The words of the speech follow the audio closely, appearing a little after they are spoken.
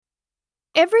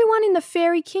Everyone in the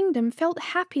fairy kingdom felt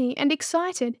happy and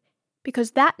excited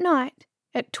because that night,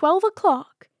 at 12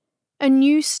 o'clock, a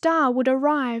new star would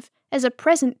arrive as a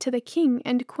present to the king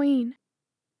and queen.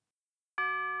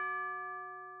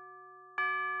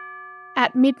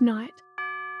 At midnight,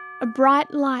 a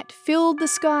bright light filled the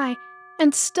sky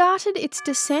and started its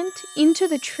descent into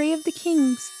the Tree of the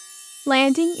Kings,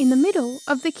 landing in the middle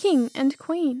of the king and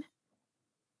queen.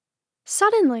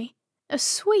 Suddenly, a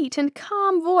sweet and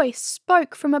calm voice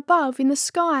spoke from above in the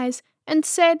skies and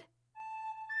said,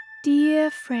 "Dear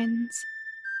friends,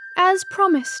 as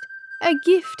promised, a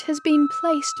gift has been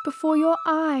placed before your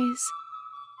eyes.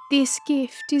 This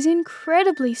gift is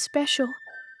incredibly special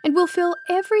and will fill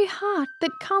every heart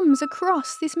that comes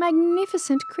across this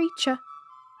magnificent creature.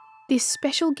 This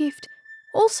special gift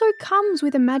also comes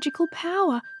with a magical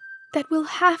power that will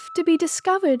have to be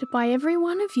discovered by every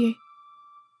one of you.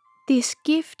 This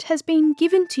gift has been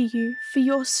given to you for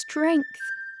your strength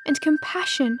and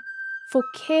compassion, for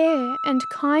care and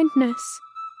kindness.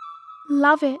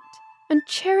 Love it and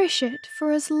cherish it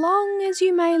for as long as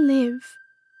you may live."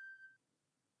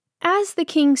 As the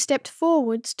king stepped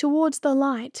forwards towards the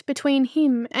light between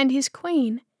him and his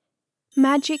queen,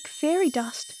 magic fairy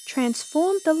dust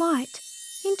transformed the light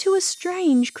into a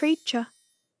strange creature.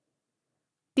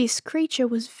 This creature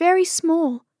was very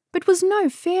small, but was no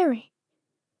fairy.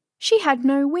 She had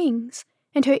no wings,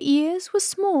 and her ears were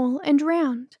small and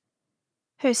round.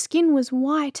 Her skin was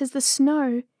white as the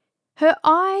snow, her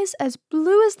eyes as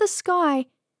blue as the sky,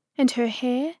 and her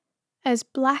hair as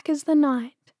black as the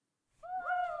night.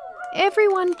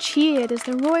 Everyone cheered as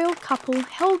the royal couple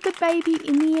held the baby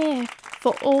in the air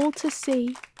for all to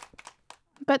see.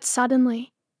 But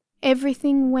suddenly,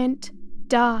 everything went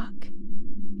dark.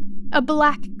 A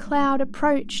black cloud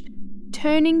approached,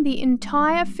 turning the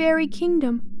entire fairy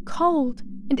kingdom cold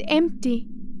and empty.